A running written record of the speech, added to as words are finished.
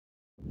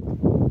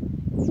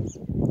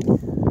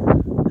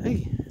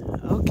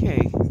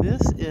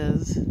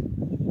is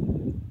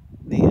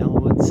the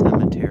Elwood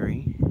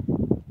Cemetery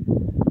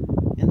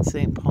in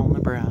St. Paul,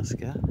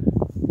 Nebraska.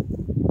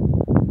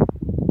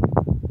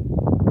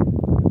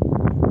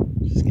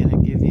 Just going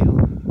to give you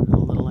a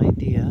little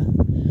idea.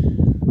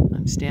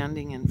 I'm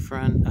standing in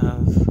front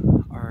of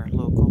our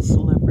local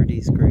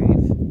celebrity's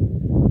grave.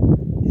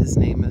 His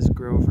name is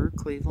Grover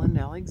Cleveland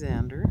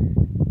Alexander.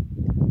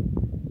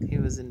 He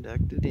was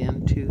inducted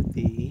into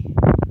the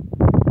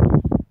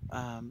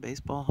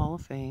Baseball Hall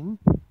of Fame,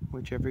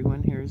 which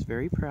everyone here is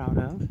very proud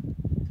of.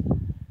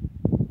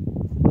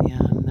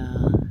 And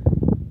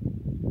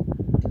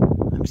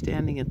I'm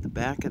standing at the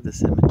back of the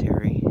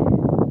cemetery.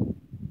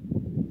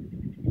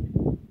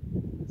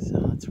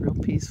 So it's real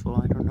peaceful.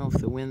 I don't know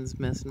if the wind's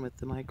messing with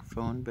the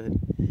microphone, but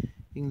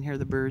you can hear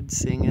the birds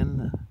singing,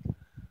 the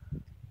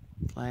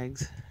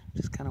flags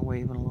just kind of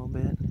waving a little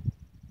bit.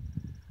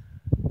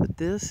 But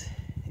this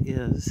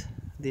is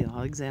the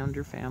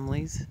Alexander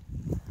family's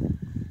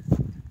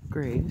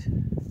grave.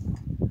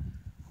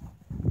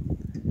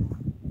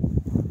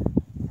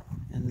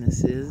 And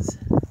this is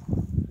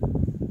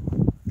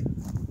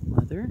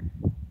Mother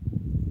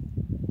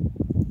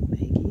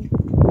Maggie,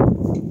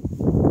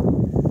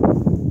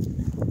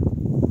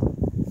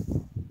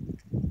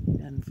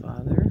 and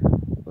Father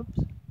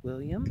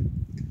William,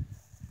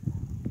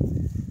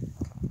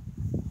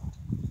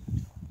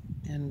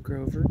 and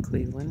Grover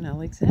Cleveland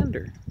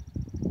Alexander.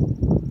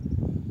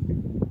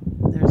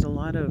 There's a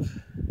lot of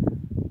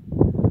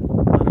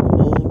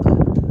old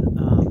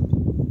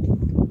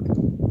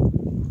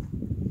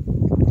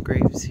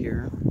graves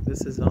here.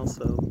 This is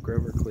also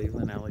Grover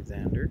Cleveland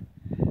Alexander.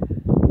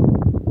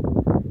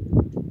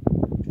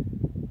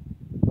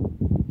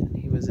 And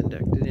he was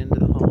inducted into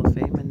the Hall of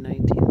Fame in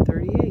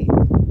 1938.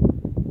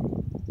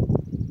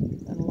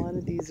 And a lot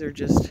of these are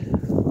just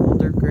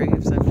older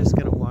graves. I'm just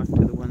going to walk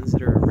to the ones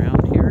that are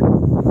around here.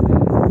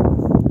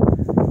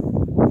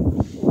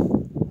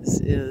 This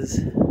is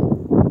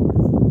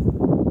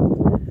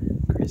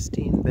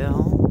Christine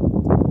Bell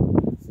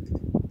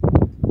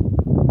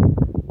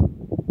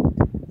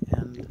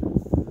and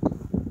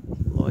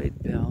Lloyd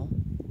Bell.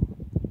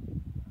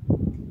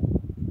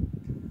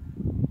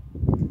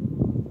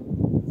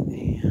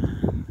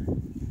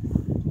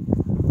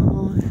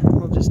 And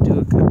we'll just do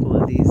a couple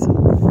of these.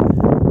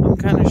 I'm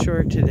kind of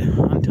short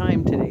on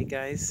time today,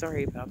 guys.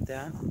 Sorry about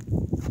that.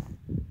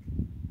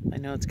 I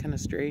know it's kind of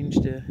strange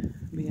to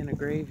be in a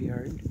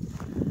graveyard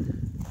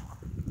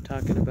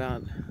talking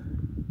about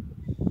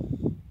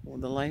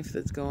the life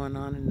that's going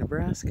on in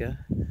Nebraska,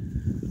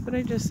 but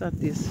I just thought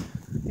this,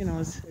 you know,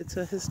 it's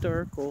a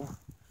historical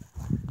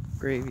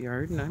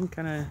graveyard, and I'm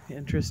kind of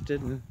interested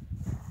in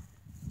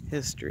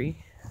history.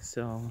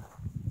 So,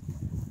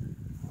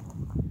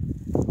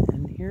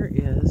 and here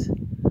is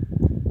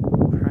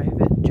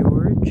Private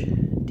George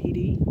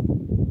T.D.,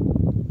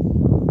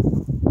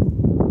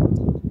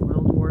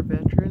 World War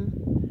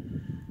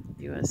veteran,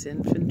 U.S.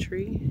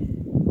 Infantry.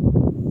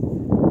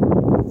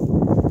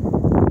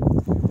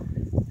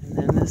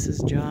 This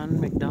is John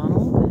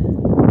McDonald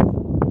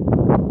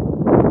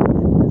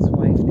and his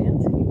wife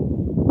Nancy.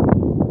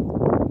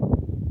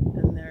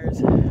 And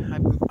there's,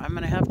 I'm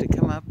going to have to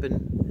come up and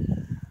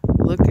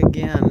look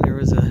again. There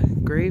was a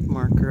grave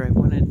marker I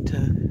wanted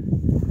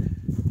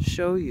to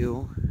show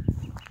you,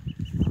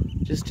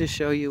 just to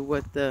show you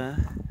what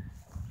the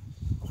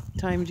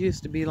times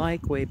used to be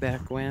like way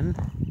back when.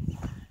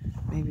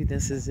 Maybe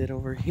this is it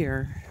over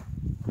here.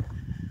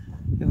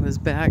 It was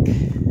back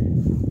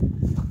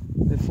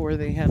before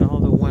they had all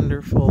the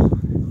wonderful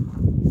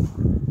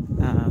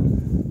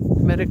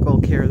medical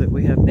care that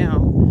we have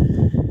now,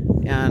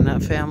 and a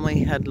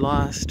family had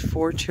lost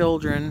 4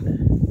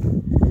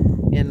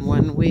 children in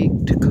 1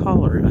 week to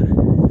cholera.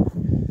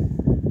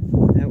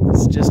 It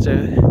was just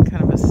a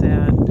kind of a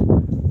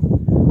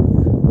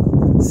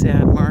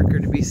sad marker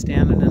to be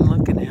standing and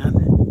looking at.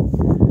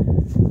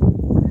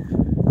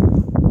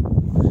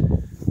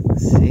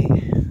 Let's see,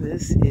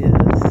 this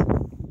is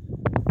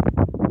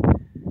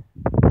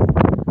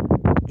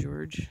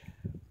George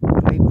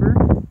Piper,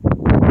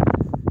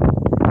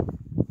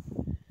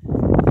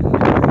 in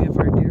memory of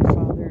our dear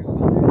father and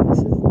mother. This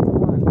isn't the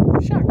one.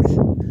 Shucks.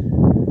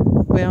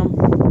 Well,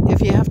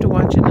 if you have to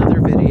watch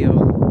another video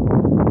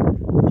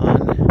on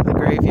the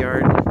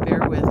graveyard,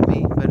 bear with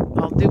me, but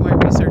I'll do my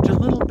research a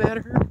little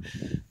better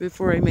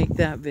before I make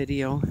that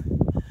video.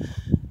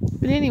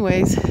 But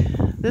anyways,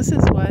 this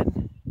is what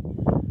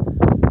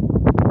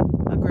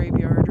a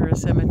graveyard or a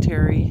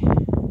cemetery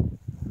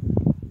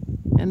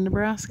in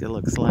Nebraska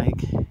looks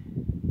like.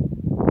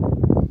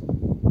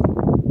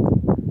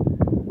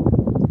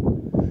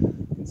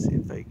 Let's see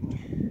if I can.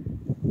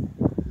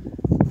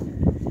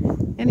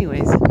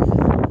 Anyways,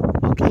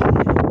 okay,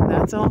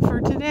 that's all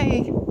for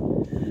today.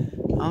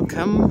 I'll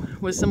come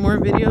with some more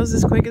videos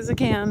as quick as I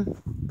can.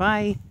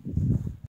 Bye.